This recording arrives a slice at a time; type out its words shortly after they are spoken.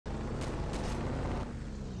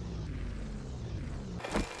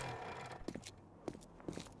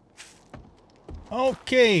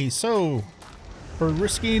Okay, so for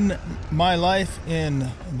risking my life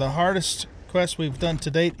in the hardest quest we've done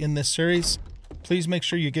to date in this series, please make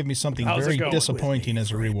sure you give me something very disappointing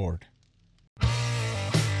as a reward.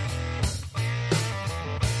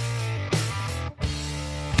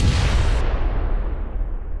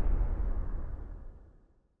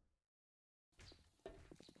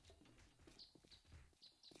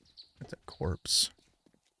 That's a corpse.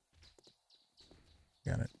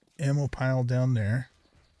 Got an ammo pile down there.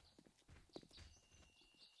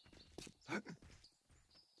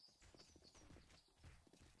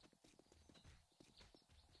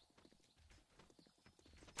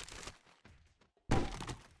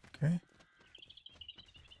 Okay.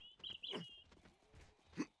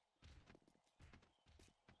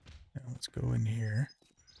 Now let's go in here.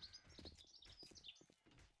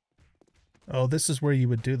 Oh, this is where you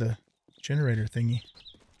would do the generator thingy.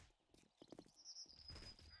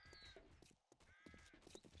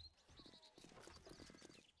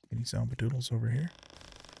 Any Zombadoodles over here?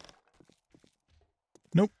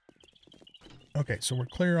 Nope. Okay, so we're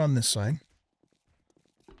clear on this side.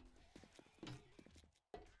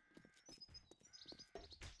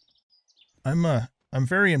 I'm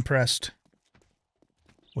very impressed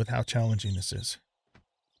with how challenging this is.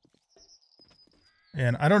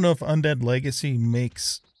 And I don't know if Undead Legacy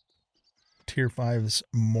makes Tier 5s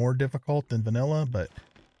more difficult than vanilla, but...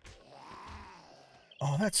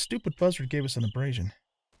 Oh, that stupid buzzard gave us an abrasion.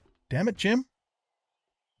 Damn it, Jim.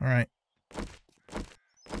 Alright.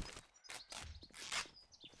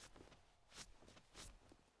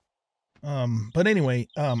 But anyway,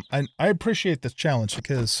 I appreciate this challenge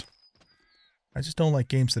because I just don't like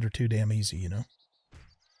games that are too damn easy, you know?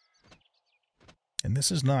 And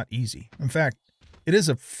this is not easy. In fact, it is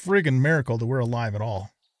a friggin' miracle that we're alive at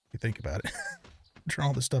all, if you think about it. After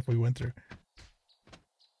all the stuff we went through.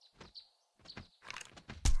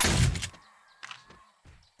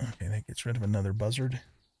 Okay, that gets rid of another buzzard.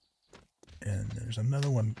 And there's another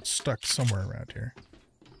one stuck somewhere around here.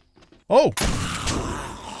 Oh!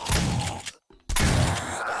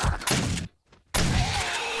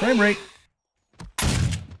 Frame rate.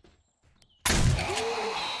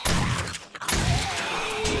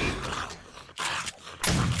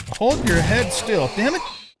 Hold your head still. Damn it!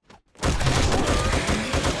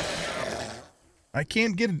 I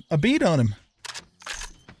can't get a beat on him.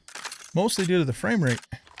 Mostly due to the frame rate.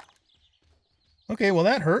 Okay, well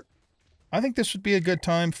that hurt. I think this would be a good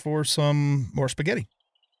time for some more spaghetti.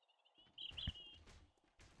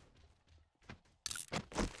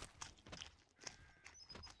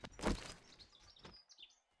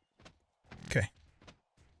 Okay.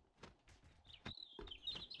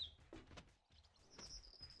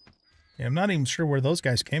 Yeah, I'm not even sure where those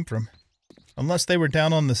guys came from. Unless they were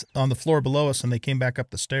down on the floor below us and they came back up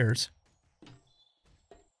the stairs.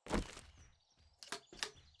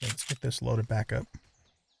 Let's get this loaded back up.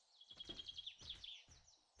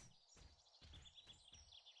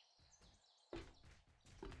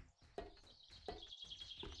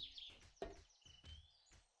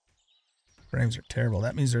 Frames are terrible.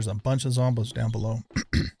 That means there's a bunch of zombos down below.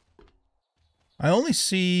 I only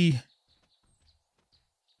see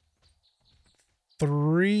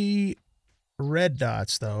 3 red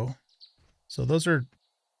dots, though. So those are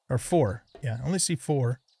 4. Yeah, I only see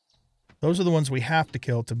 4. Those are the ones we have to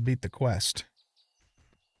kill to beat the quest.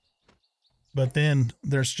 But then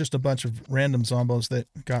there's just a bunch of random zombos that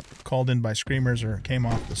got called in by screamers or came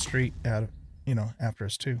off the street out of, you know, after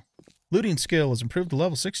us too. Looting skill is improved to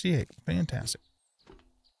level 68. Fantastic.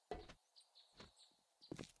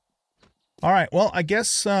 All right, well, I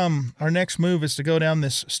guess our next move is to go down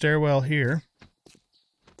this stairwell here.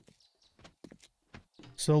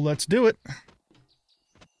 So let's do it.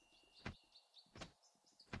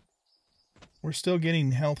 We're still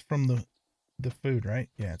getting health from the food, right?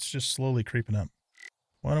 Yeah, it's just slowly creeping up.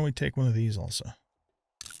 Why don't we take one of these also?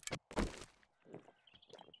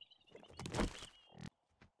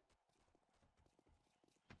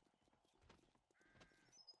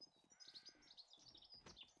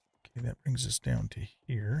 Okay, that brings us down to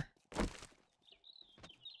here.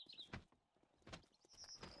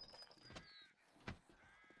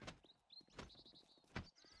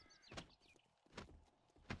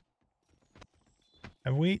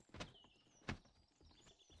 Have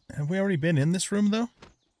we already been in this room, though?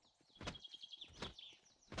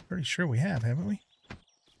 Pretty sure we have, haven't we?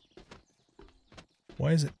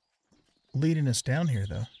 Why is it leading us down here,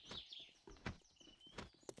 though?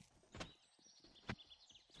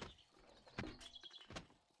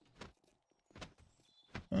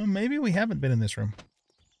 Maybe we haven't been in this room.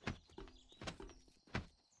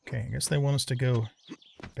 Okay, I guess they want us to go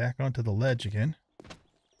back onto the ledge again.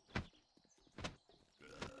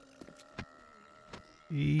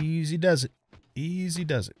 Easy does it. Easy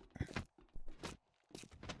does it.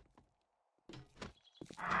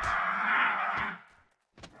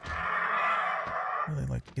 Really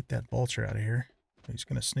like to get that vulture out of here. He's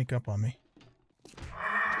going to sneak up on me.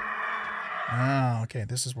 Ah, okay.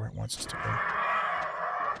 This is where it wants us to go.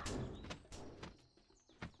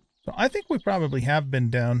 So I think we probably have been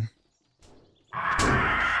down.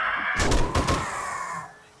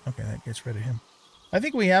 Okay, that gets rid of him. I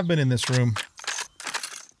think we have been in this room.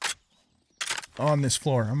 On this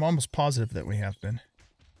floor. I'm almost positive that we have been.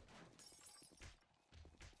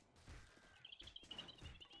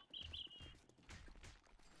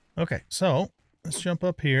 Okay, so let's jump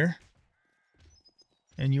up here.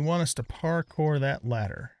 And you want us to parkour that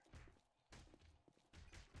ladder.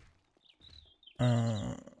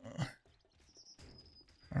 Alright.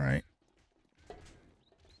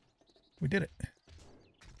 We did it.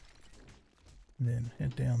 And then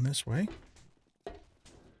head down this way.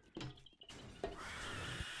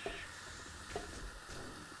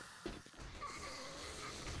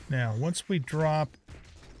 Now, once we drop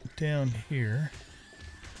down here,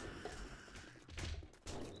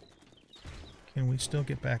 can we still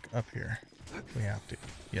get back up here? We have to.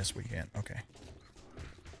 Yes, we can. Okay.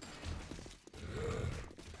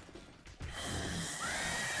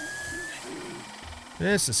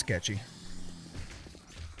 This is sketchy.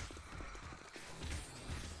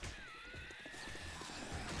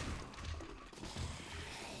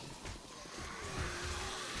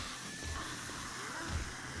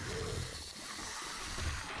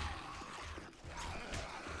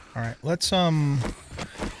 All right, let's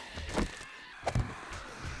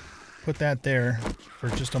put that there for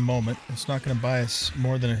just a moment. It's not going to buy us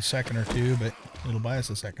more than a second or two, but it'll buy us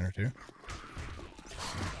a second or two.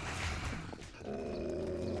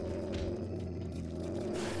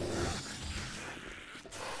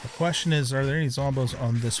 The question is, are there any zombos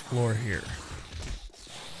on this floor here?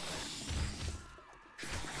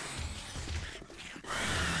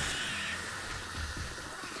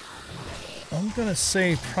 I'm gonna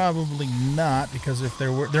say probably not, because if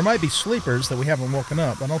there might be sleepers that we haven't woken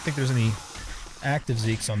up. I don't think there's any active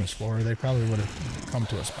Zeeks on this floor. They probably would have come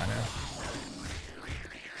to us by now.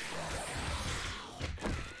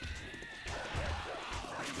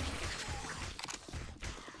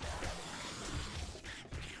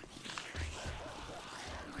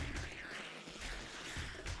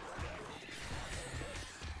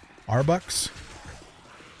 Arbucks?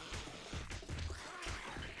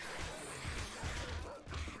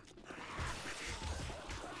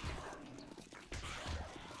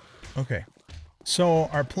 Okay, so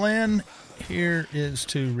our plan here is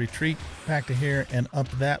to retreat back to here and up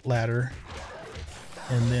that ladder,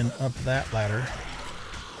 and then up that ladder,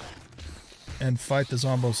 and fight the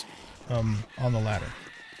zombos on the ladder.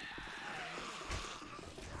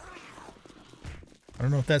 I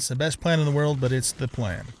don't know if that's the best plan in the world, but it's the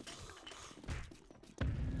plan.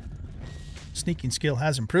 Sneaking skill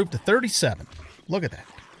has improved to 37. Look at that.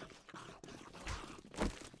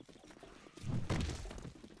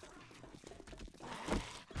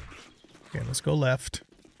 Okay, let's go left.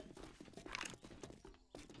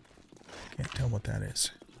 Can't tell what that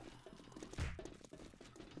is.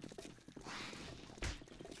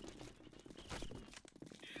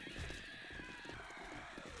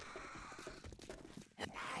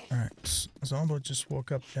 Alright, Zombo just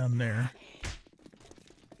woke up down there.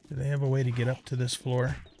 Do they have a way to get up to this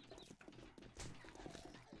floor?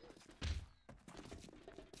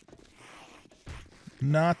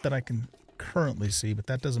 Not that I can currently see, but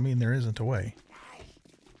that doesn't mean there isn't a way.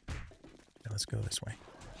 Okay, let's go this way.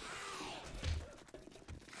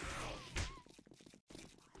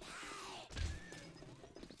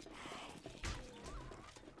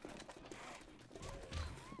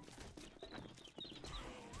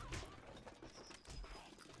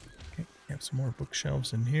 Okay, we have some more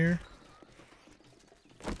bookshelves in here.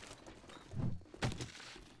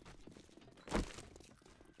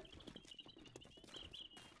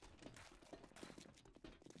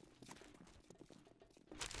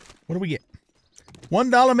 What do we get?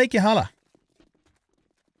 $1 make you holla.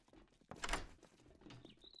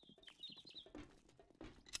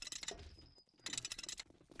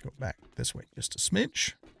 Go back this way just a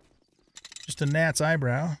smidge. Just a gnat's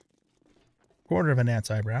eyebrow. Quarter of a gnat's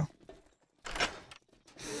eyebrow.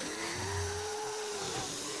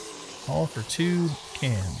 All for 2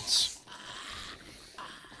 cans.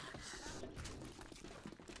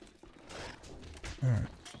 Alright.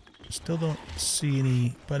 Still don't see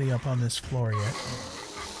anybody up on this floor yet.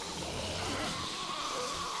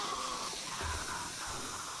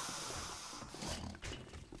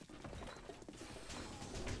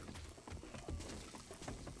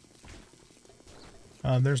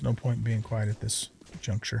 There's no point in being quiet at this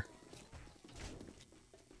juncture.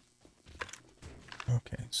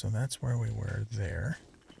 Okay, so that's where we were there.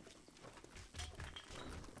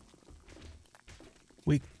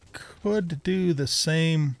 We could do the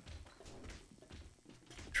same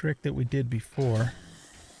trick that we did before.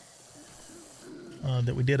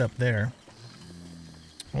 That we did up there.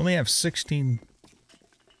 Only have 16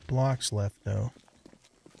 blocks left, though.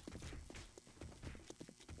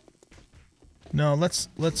 No, let's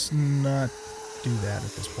not do that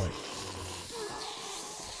at this point.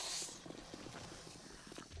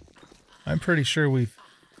 I'm pretty sure we've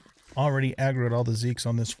already aggroed all the Zeeks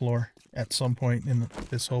on this floor at some point in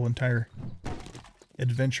this whole entire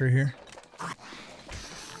adventure here.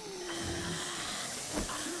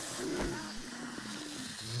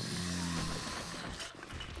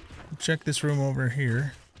 Check this room over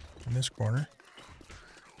here in this corner.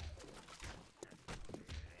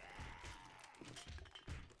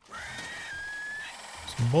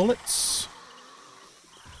 Some bullets.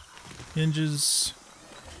 Hinges.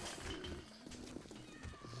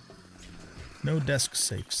 No desk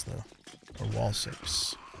safes, though. Or wall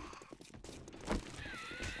safes.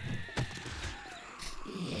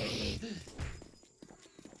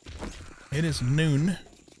 It is noon.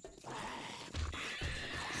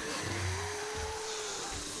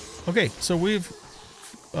 Okay, so we've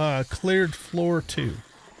cleared floor 2.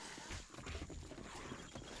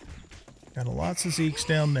 Got lots of Zeeks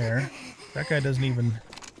down there. That guy doesn't even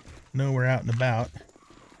know we're out and about.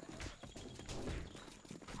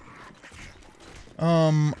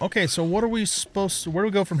 Okay, so what are we supposed to... Where do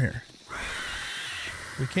we go from here?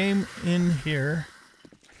 We came in here.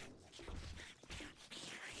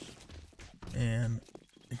 And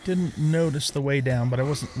I didn't notice the way down, but I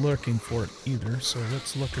wasn't looking for it either, so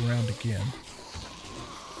let's look around again.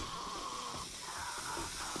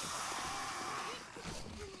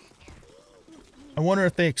 I wonder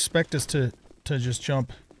if they expect us to just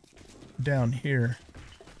jump down here.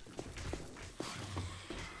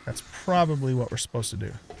 That's probably what we're supposed to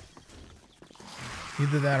do.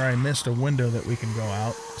 Either that or I missed a window that we can go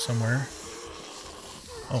out somewhere.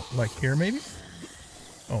 Oh, like here maybe?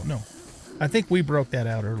 Oh, no. I think we broke that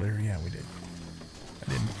out earlier. Yeah, we did. I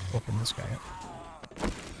didn't open this guy up.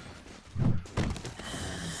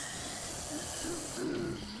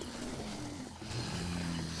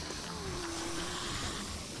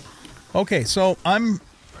 Okay, so I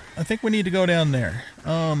think we need to go down there.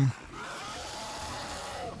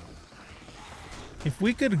 If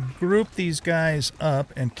we could group these guys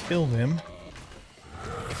up and kill them,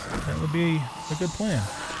 that would be a good plan.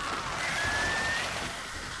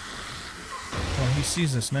 Well, he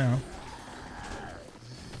sees us now.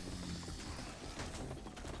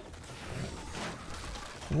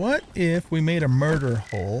 What if we made a murder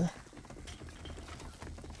hole?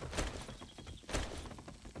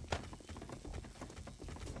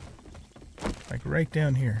 Like right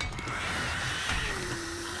down here.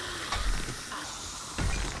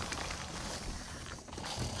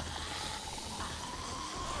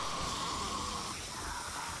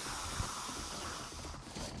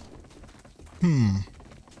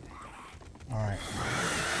 Alright.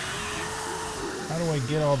 How do I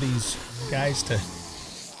get all these guys to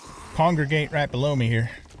congregate right below me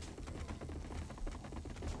here?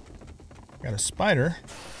 Got a spider.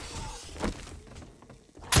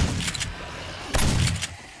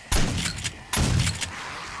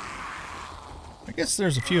 I guess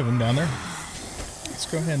there's a few of them down there. Let's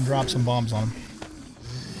go ahead and drop some bombs on them.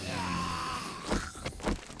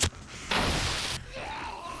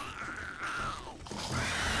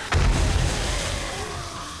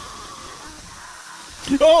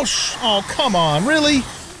 Oh, oh, come on, really?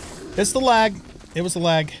 It's the lag. It was the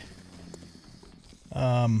lag.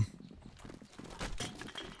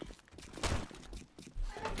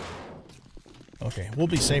 Okay, we'll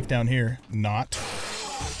be safe down here. Not.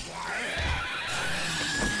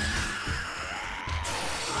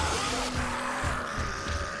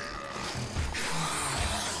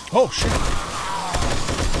 Oh, shit.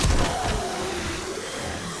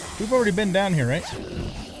 We've already been down here, right?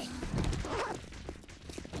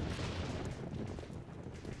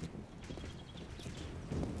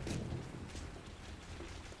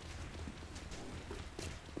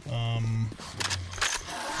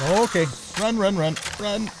 Okay, run, run, run,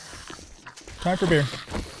 run. Time for beer.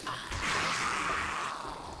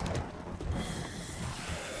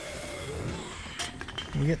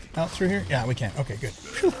 Can we get out through here? Yeah, we can. Okay, good.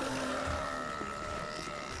 Whew.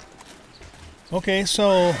 Okay,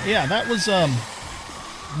 so yeah, that was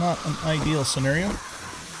not an ideal scenario.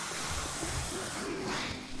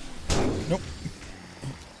 Nope.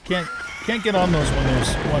 Can't get on those when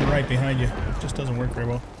there's one right behind you. It just doesn't work very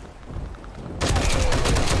well.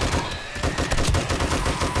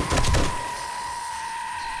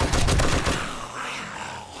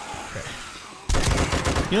 Okay.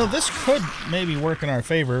 You know, this could maybe work in our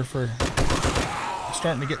favor for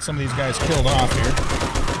starting to get some of these guys killed off here.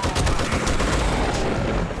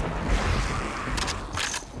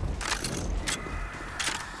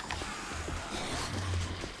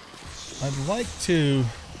 I'd like to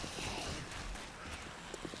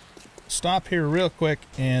stop here real quick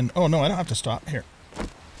and... Oh, no, I don't have to stop. Here.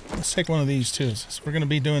 Let's take one of these, too. So we're going to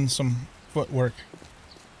be doing some footwork.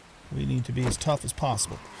 We need to be as tough as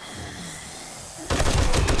possible.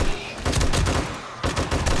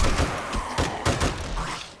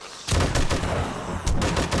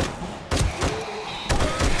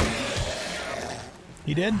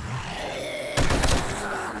 He did?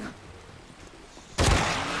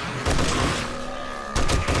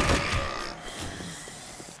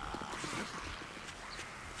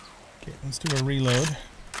 Okay, let's do a reload.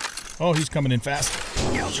 Oh, he's coming in fast.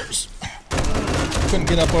 Yowzers. Couldn't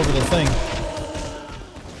get up over the thing.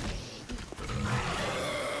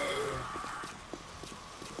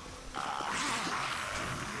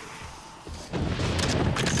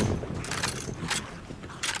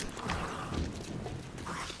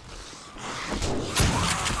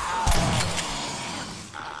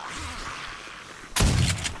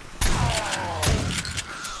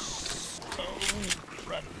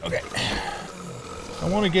 Okay. I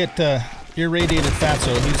want to get irradiated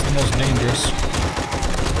fatso. He's the most dangerous.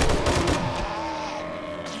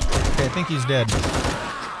 Okay, I think he's dead.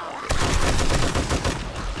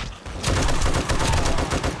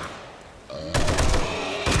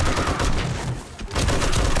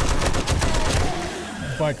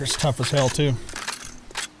 That biker's tough as hell, too.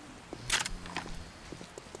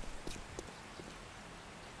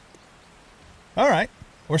 Alright.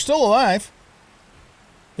 We're still alive.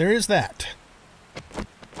 There is that.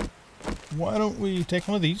 Why don't we take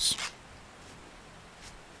one of these?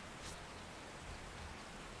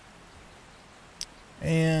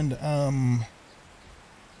 And,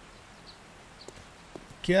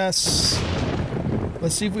 guess...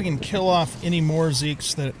 Let's see if we can kill off any more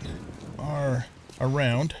Zeeks that are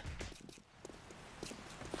around.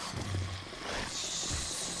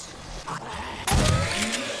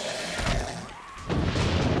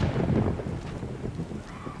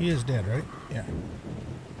 He is dead, right? Yeah.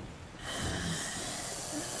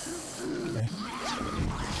 Okay.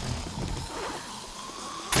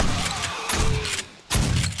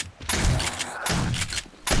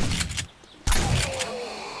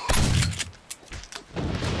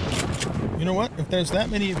 You know what? If there's that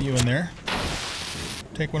many of you in there,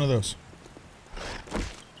 take one of those.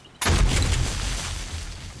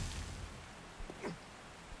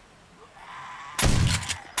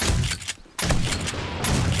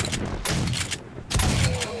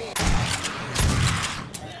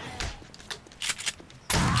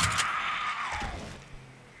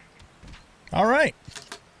 All right.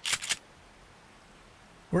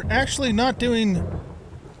 We're actually not doing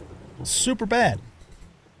super bad.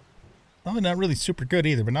 Well, not really super good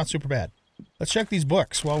either, but not super bad. Let's check these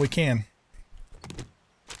books while we can.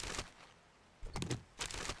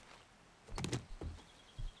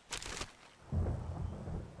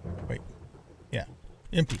 Wait. Yeah.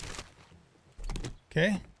 Empty.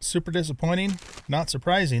 Okay. Super disappointing. Not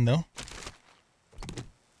surprising, though.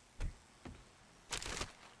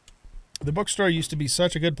 The bookstore used to be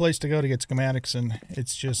such a good place to go to get schematics, and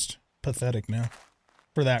it's just pathetic now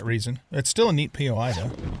for that reason. It's still a neat POI,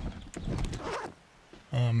 though.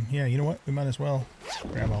 Yeah, you know what? We might as well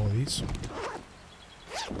grab all of these.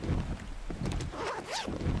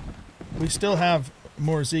 We still have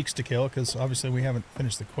more Zeeks to kill, because obviously we haven't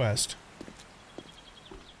finished the quest.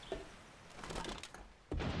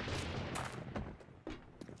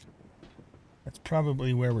 That's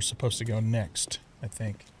probably where we're supposed to go next, I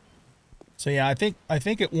think. So yeah, I think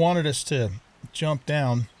it wanted us to jump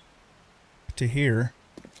down to here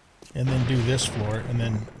and then do this floor, and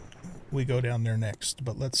then we go down there next.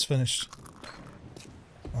 But let's finish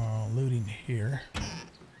looting here.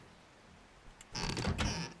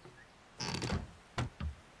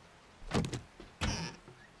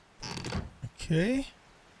 Okay.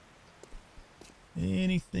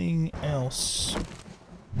 Anything else?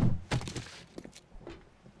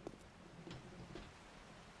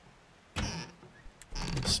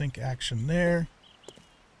 Sync action there.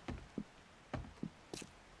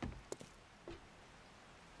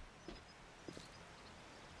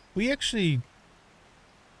 We actually...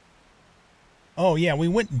 Oh yeah, we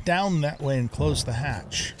went down that way and closed the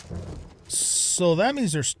hatch. So So that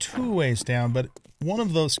means there's 2 ways down, but one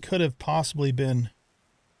of those could have possibly been,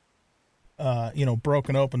 you know,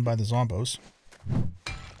 broken open by the zombos.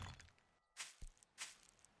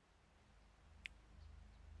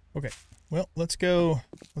 Okay, well, let's go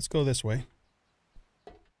this way.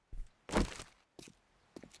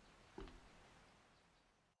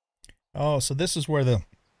 Oh, so this is where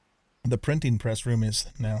the printing press room is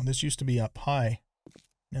now. This used to be up high.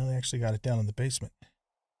 Now they actually got it down in the basement.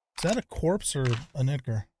 Is that a corpse or an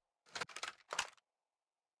Edgar?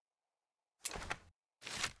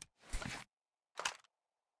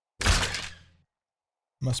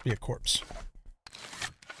 Must be a corpse.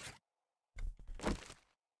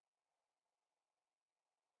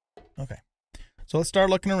 Okay. So let's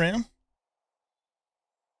start looking around.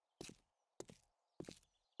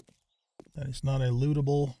 That is not a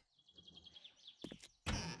lootable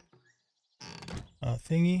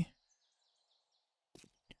thingy.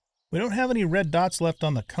 We don't have any red dots left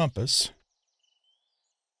on the compass.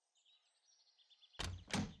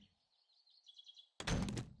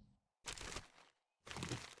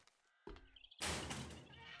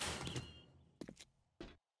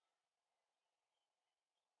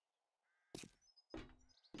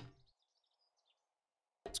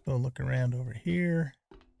 Let's go look around over here.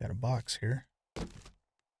 Got a box here.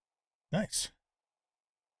 Nice.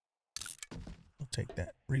 We'll take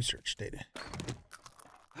that research data.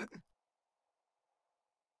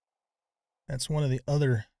 That's one of the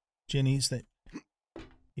other Jennies that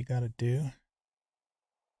you gotta do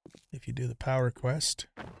if you do the power quest.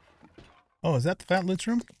 Oh, is that the Fat Loot's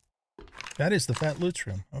room? That is the Fat Loot's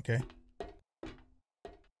room. Okay.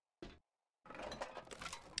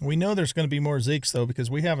 We know there's going to be more Zeeks though,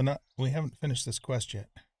 because we haven't finished this quest yet.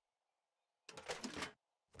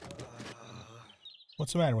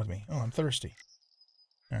 What's the matter with me? Oh, I'm thirsty.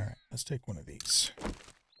 All right, let's take one of these.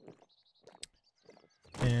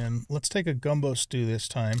 And let's take a gumbo stew this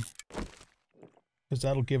time, because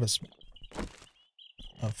that'll give us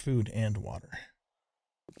food and water.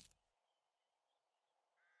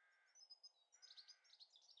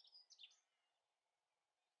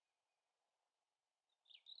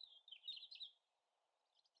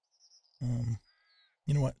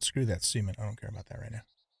 You know what? Screw that cement. I don't care about that right now.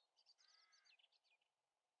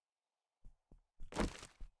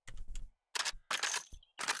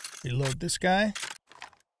 Reload this guy.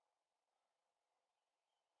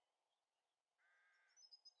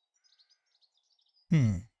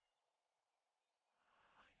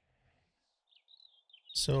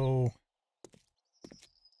 So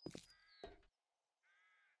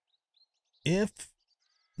if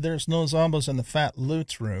there's no zombies in the Fat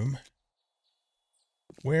Loot's room,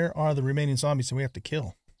 where are the remaining zombies that we have to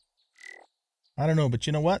kill? I don't know, but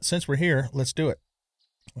you know what? Since we're here, let's do it.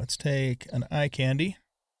 Let's take an eye candy.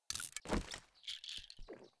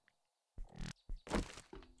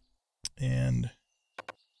 And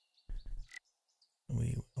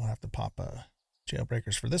we will have to pop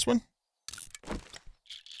jailbreakers for this one.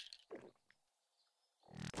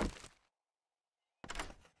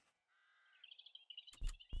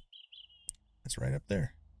 It's right up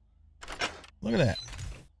there. Look at that.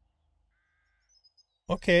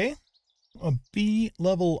 Okay. A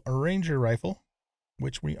B-level Ranger rifle,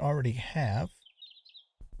 which we already have.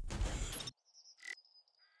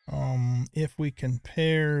 If we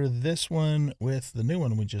compare this one with the new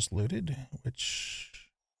one we just looted, which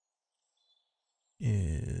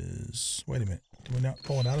is... Wait a minute. Did we not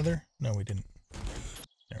pull it out of there? No, we didn't.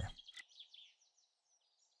 There.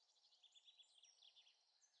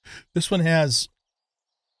 This one has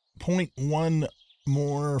 0.1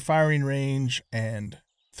 more firing range and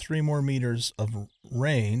 3 more meters of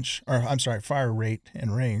range, or I'm sorry, fire rate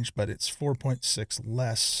and range, but it's 4.6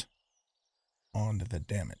 less on the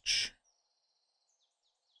damage.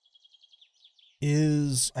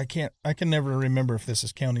 I can never remember if this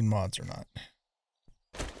is counting mods or not.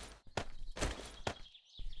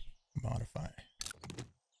 Modify.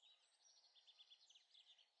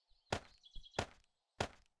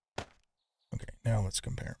 Okay, now let's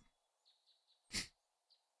compare.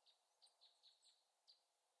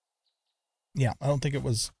 Yeah, I don't think it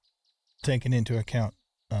was taken into account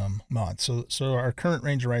mods. So our current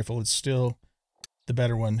Ranger rifle is still the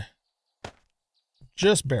better one.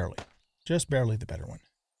 Just barely the better one.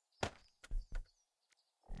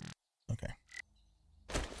 Okay.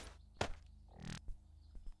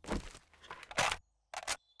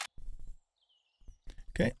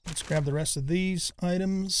 Okay, let's grab the rest of these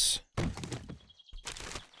items.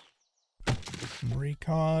 Some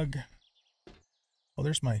recog. Oh,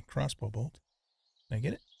 there's my crossbow bolt. Can I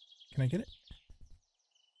get it? Can I get it?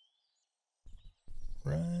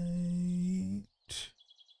 Right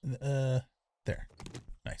There.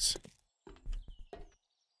 Nice.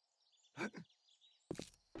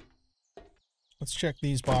 Let's check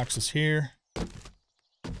these boxes here.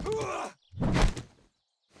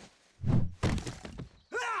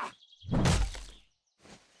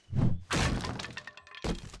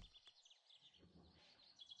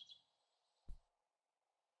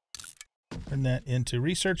 Turn that into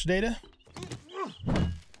research data.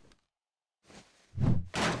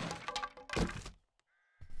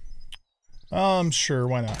 Sure,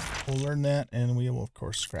 why not? We'll learn that, and we will, of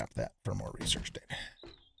course, scrap that for more research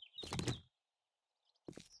data.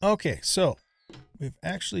 Okay, so we've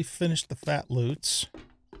actually finished the fat loots.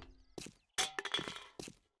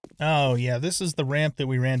 Oh, yeah, this is the ramp that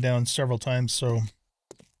we ran down several times, so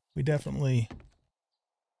we definitely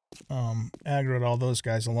aggroed all those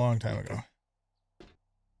guys a long time ago.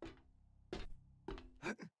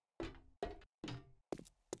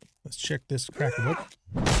 Let's check this cracker book.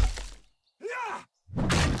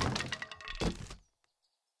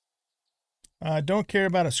 Don't care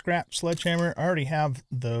about a scrap sledgehammer. I already have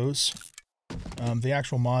those. The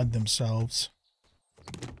actual mod themselves.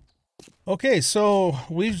 Okay, so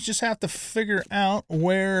we just have to figure out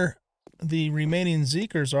where the remaining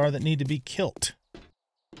Zeekers are that need to be killed.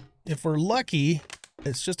 If we're lucky,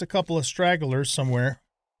 it's just a couple of stragglers somewhere.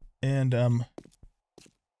 And,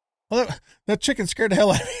 well, that chicken scared the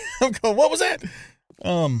hell out of me. I'm going, what was that?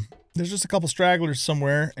 There's just a couple stragglers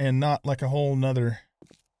somewhere and not like a whole nother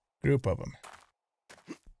group of them.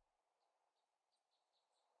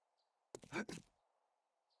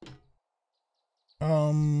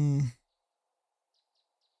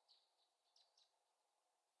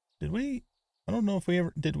 Did we? I don't know if we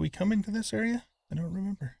ever... Did we come into this area? I don't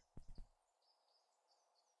remember.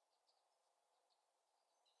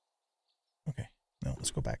 Okay. No,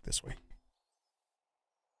 let's go back this way.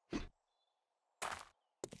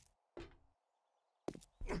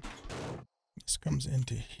 This comes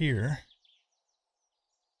into here.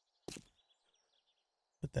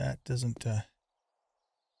 But that doesn't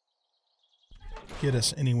get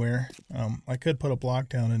us anywhere. I could put a block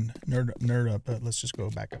down and nerd up, but let's just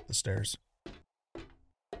go back up the stairs.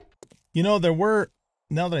 You know, there were,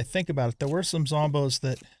 now that I think about it, there were some zombos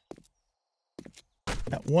that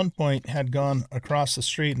at one point had gone across the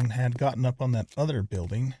street and had gotten up on that other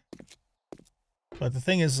building. But the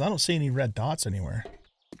thing is, I don't see any red dots anywhere.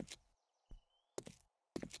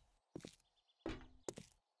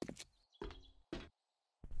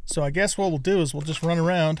 So I guess what we'll do is we'll just run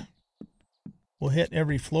around. We'll hit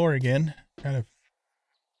every floor again, kind of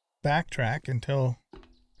backtrack until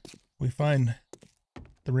we find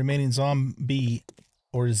the remaining zombie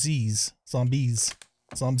or zombies.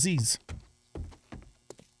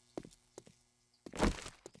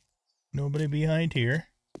 Nobody behind here.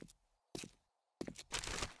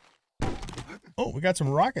 Oh, we got some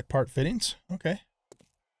rocket part fittings. Okay.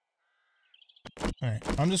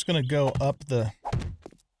 Alright, I'm just going to go up the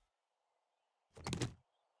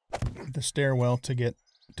stairwell to get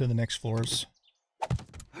to the next floors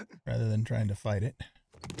rather than trying to fight it.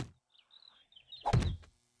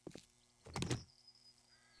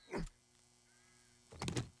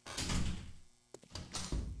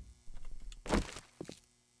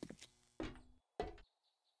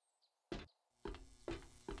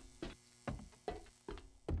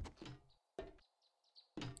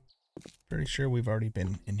 Pretty sure we've already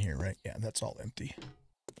been in here, right? Yeah, that's all empty.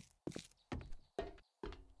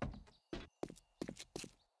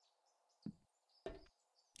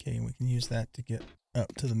 Okay, we can use that to get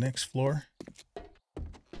up to the next floor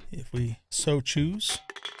if we so choose.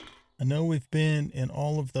 I know we've been in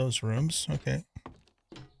all of those rooms. Okay.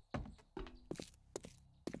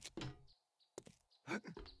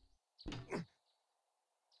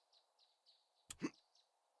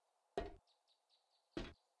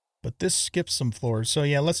 But this skips some floors. So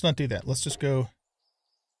yeah, let's not do that. Let's just go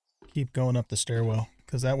keep going up the stairwell,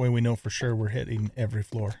 because that way we know for sure we're hitting every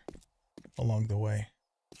floor along the way.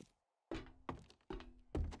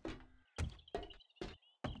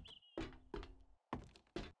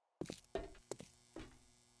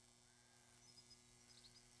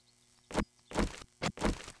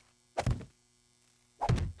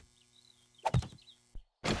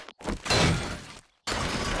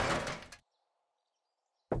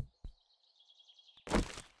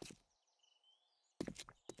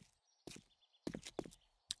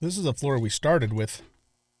 This is a floor we started with.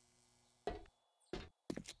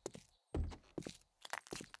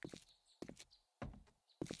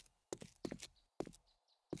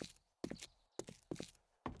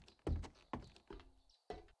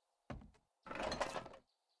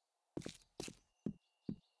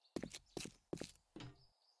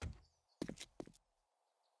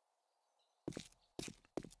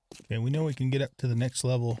 Okay, we know we can get up to the next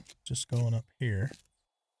level just going up here.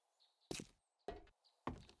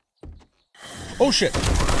 Oh shit!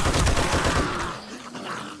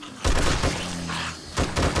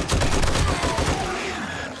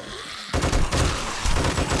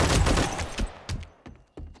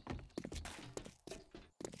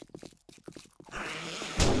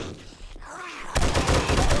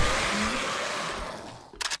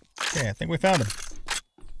 Okay, I think we found him.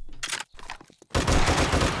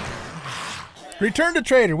 Return to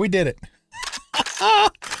trader. We did it.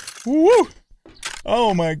 Woo!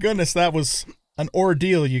 Oh my goodness, that was an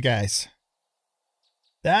ordeal, you guys.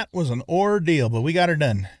 That was an ordeal, but we got her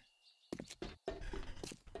done.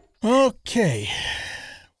 Okay.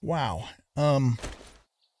 Wow.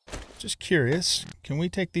 Just curious, can we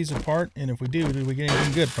take these apart? And if we do we get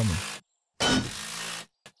anything good from them?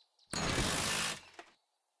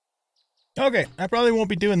 Okay, I probably won't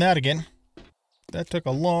be doing that again. That took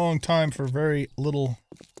a long time for very little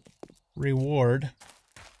reward.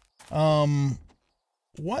 What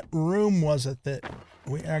room was it that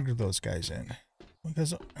we aggroed those guys in?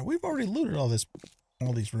 Because we've already looted all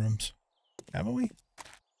these rooms, haven't we?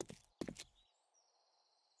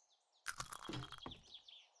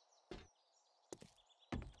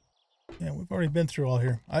 Yeah, we've already been through all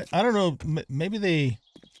here. I don't know, maybe they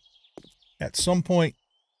at some point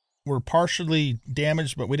were partially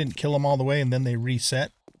damaged, but we didn't kill them all the way, and then they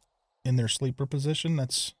reset in their sleeper position.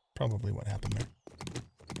 That's probably what happened there.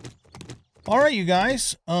 All right, you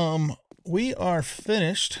guys. We are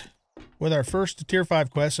finished with our first tier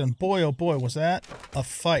 5 quest, and boy, oh boy, was that a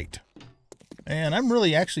fight. And I'm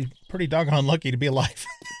really actually pretty doggone lucky to be alive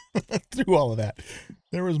through all of that.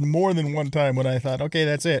 There was more than one time when I thought, okay,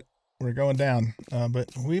 that's it. We're going down.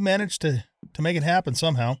 But we managed to make it happen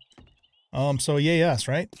somehow. So yay us,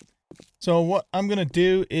 right? So what I'm going to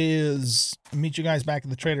do is meet you guys back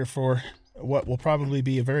at the trader for what will probably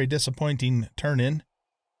be a very disappointing turn-in.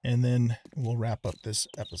 And then we'll wrap up this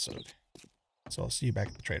episode. So I'll see you back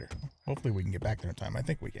at the trader. Hopefully we can get back there in time. I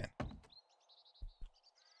think we can.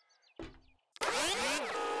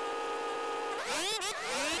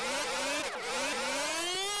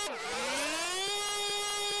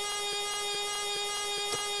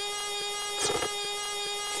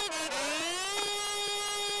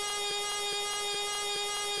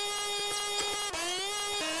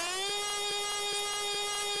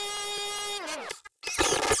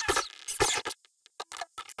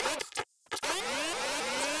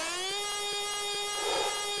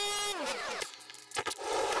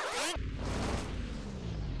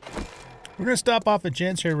 We're going to stop off at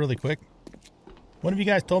Jen's here really quick. One of you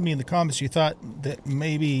guys told me in the comments you thought that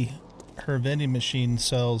maybe her vending machine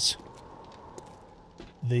sells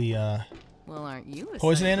the well, aren't you a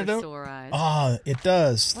poison antidote? Ah, it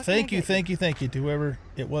does. Thank you to whoever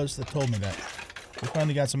it was that told me that. We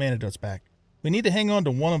finally got some antidotes back. We need to hang on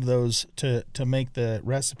to one of those to make the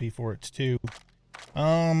recipe for it too.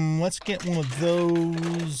 Let's get one of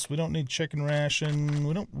those. We don't need chicken ration.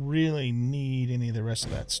 We don't really need any of the rest of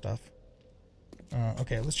that stuff.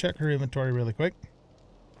 Okay, let's check her inventory really quick.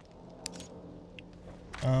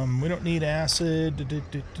 We don't need acid.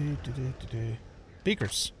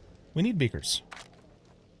 Beakers. We need beakers.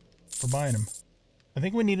 We're buying them. I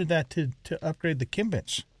think we needed that to upgrade the chem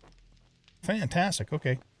bench. Fantastic.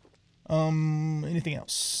 Okay. Anything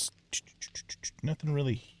else? Nothing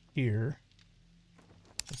really here.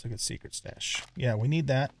 Let's look at secret stash. Yeah, we need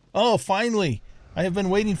that. Oh, finally! I have been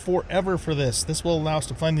waiting forever for this. This will allow us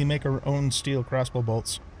to finally make our own steel crossbow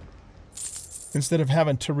bolts instead of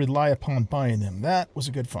having to rely upon buying them. That was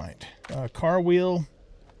a good find. Car wheel.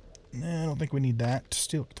 Nah, I don't think we need that.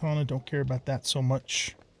 Steel katana. Don't care about that so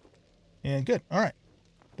much. And good. All right.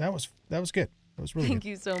 That was good. That was really good. Thank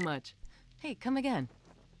you so much. Hey, come again.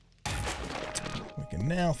 We can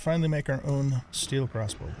now finally make our own steel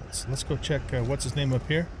crossbow bolts. Let's go check what's his name up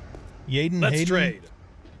here. Let's trade.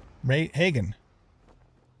 Hagen.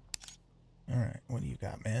 All right, what do you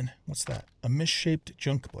got, man? What's that? A misshaped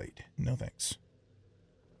junk blade. No thanks.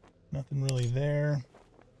 Nothing really there.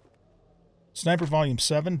 Sniper Volume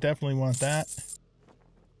 7. Definitely want that.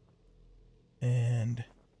 And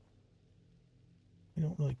we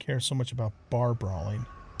don't really care so much about bar brawling.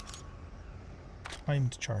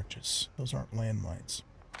 Timed charges. Those aren't landmines.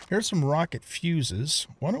 Here's some rocket fuses.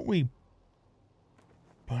 Why don't we...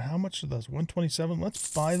 But how much are those? 127?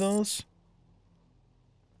 Let's buy those.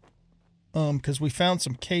 Because we found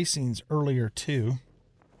some casings earlier too.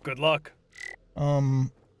 Good luck. Can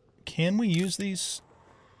we use these?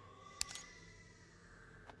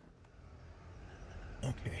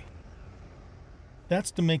 Okay. That's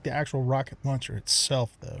to make the actual rocket launcher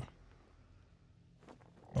itself, though.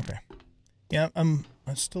 Okay. Yeah, I'm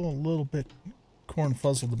still a little bit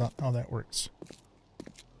corn-fuzzled about how that works.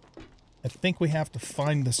 I think we have to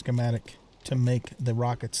find the schematic to make the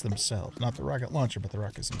rockets themselves. Not the rocket launcher, but the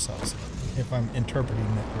rockets themselves, if I'm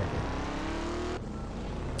interpreting that correctly.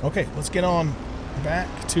 Okay, let's get on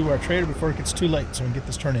back to our trader before it gets too late so we can get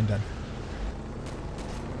this turn-in done.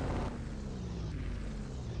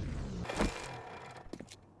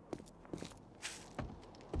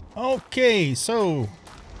 Okay, so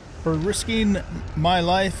for risking my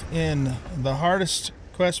life in the hardest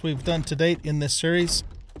quest we've done to date in this series,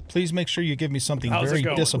 please make sure you give me something very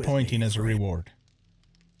disappointing as a reward.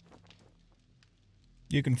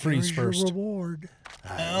 You can freeze first. Reward.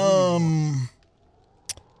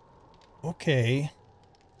 Okay.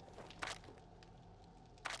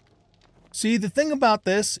 See, the thing about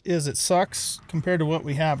this is it sucks compared to what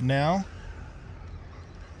we have now.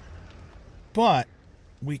 But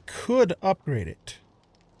we could upgrade it.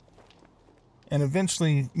 And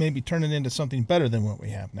eventually maybe turn it into something better than what we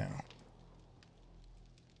have now.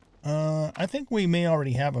 I think we may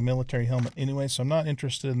already have a military helmet anyway, so I'm not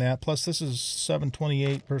interested in that. Plus, this is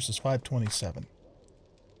 728 versus 527.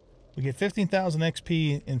 We get 15,000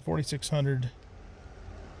 XP and 4,600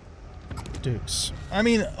 dukes. I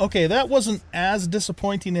mean, okay, that wasn't as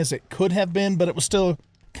disappointing as it could have been, but it was still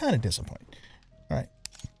kind of disappointing. All right,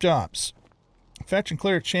 jobs. Fetch and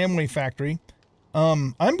clear at Shamway Factory.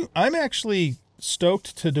 I'm actually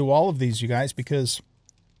stoked to do all of these, you guys, because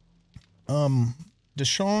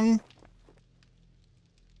Deshong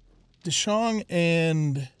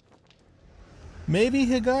and maybe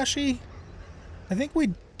Higashi. I think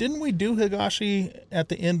didn't we do Higashi at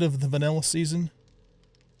the end of the vanilla season?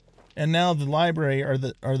 And now the library are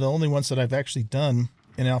the only ones that I've actually done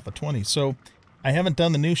in Alpha 20. So I haven't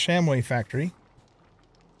done the new Shamway Factory.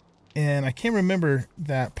 And I can't remember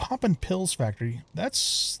that Poppin' Pills Factory.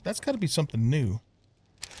 That's got to be something new.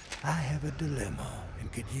 I have a dilemma and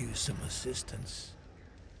could use some assistance.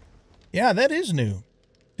 Yeah, that is new.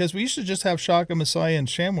 Because we used to just have Shaka, Messiah, and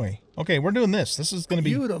Shamway. Okay, we're doing this. This is going to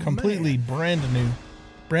be completely brand new.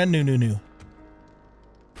 Brand new.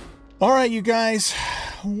 All right, you guys.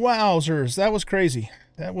 Wowzers. That was crazy.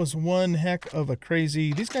 That was one heck of a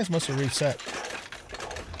crazy... These guys must have reset.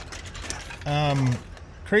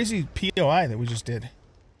 Crazy POI that we just did.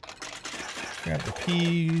 Grab the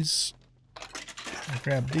peas. We'll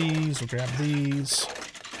grab these. We'll grab these.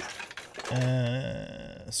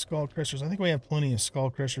 Skull crushers. I think we have plenty of skull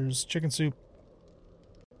crushers. Chicken soup.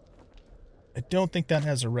 I don't think that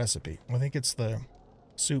has a recipe. I think it's the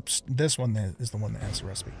soups. This one is the one that has a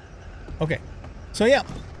recipe. Okay. So yeah,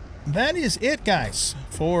 that is it, guys,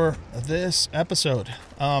 for this episode.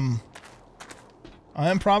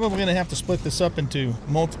 I'm probably going to have to split this up into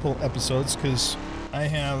multiple episodes because I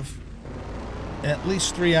have at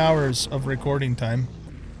least 3 hours of recording time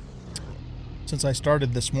since I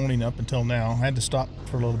started this morning up until now. I had to stop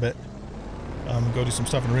for a little bit, go do some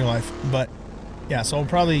stuff in real life. But yeah, so I'll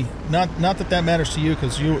probably not that matters to you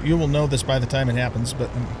because you will know this by the time it happens. But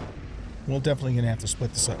we're definitely going to have to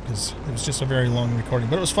split this up because it was just a very long recording.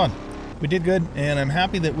 But it was fun. We did good, and I'm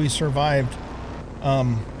happy that we survived.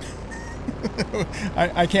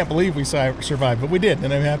 I can't believe we survived, but we did,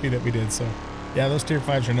 and I'm happy that we did. So yeah, those tier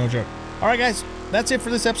 5s are no joke. All right, guys, that's it for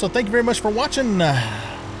this episode. Thank you very much for watching.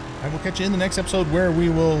 I will catch you in the next episode where we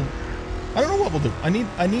will... I don't know what we'll do. I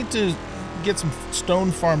need to get some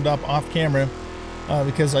stone farmed up off camera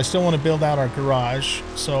because I still want to build out our garage.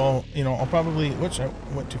 So, you know, I'll probably... Which I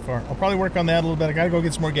went too far. I'll probably work on that a little bit. I got to go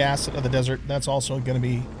get some more gas out of the desert. That's also going to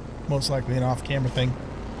be most likely an off-camera thing.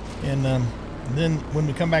 And then when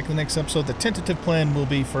we come back to the next episode, the tentative plan will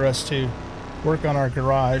be for us to work on our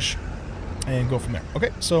garage and go from there.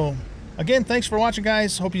 Okay, so... Again, thanks for watching,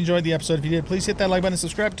 guys. Hope you enjoyed the episode. If you did, please hit that like button,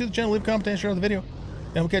 subscribe to the channel, leave a comment, and share the video.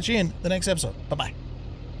 And we'll catch you in the next episode. Bye-bye.